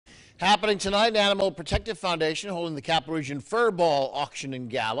Happening tonight, Animal Protective Foundation holding the Capital Region Fur Ball Auction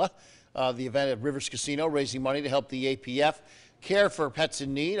and Gala. The event at Rivers Casino, raising money to help the APF care for pets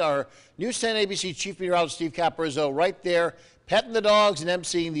in need. Our News 10 ABC Chief Meteorologist Steve Caprizzo right there, petting the dogs and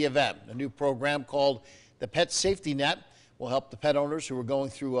emceeing the event. A new program called the Pet Safety Net will help the pet owners who are going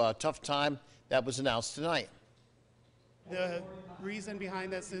through a tough time. That was announced tonight. The reason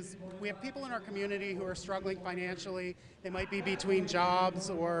behind this is we have people in our community who are struggling financially. They might be between jobs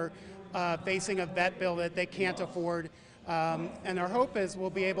or facing a vet bill that they can't afford. And our hope is we'll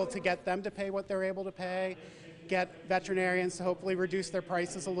be able to get them to pay what they're able to pay, get veterinarians to hopefully reduce their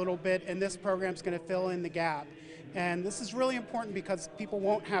prices a little bit, and this program is going to fill in the gap. And this is really important because people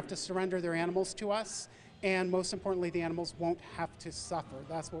won't have to surrender their animals to us, and most importantly, the animals won't have to suffer.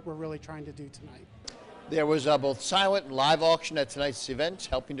 That's what we're really trying to do tonight. There was both silent and live auction at tonight's event,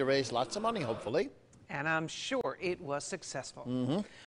 helping to raise lots of money, hopefully. And I'm sure it was successful.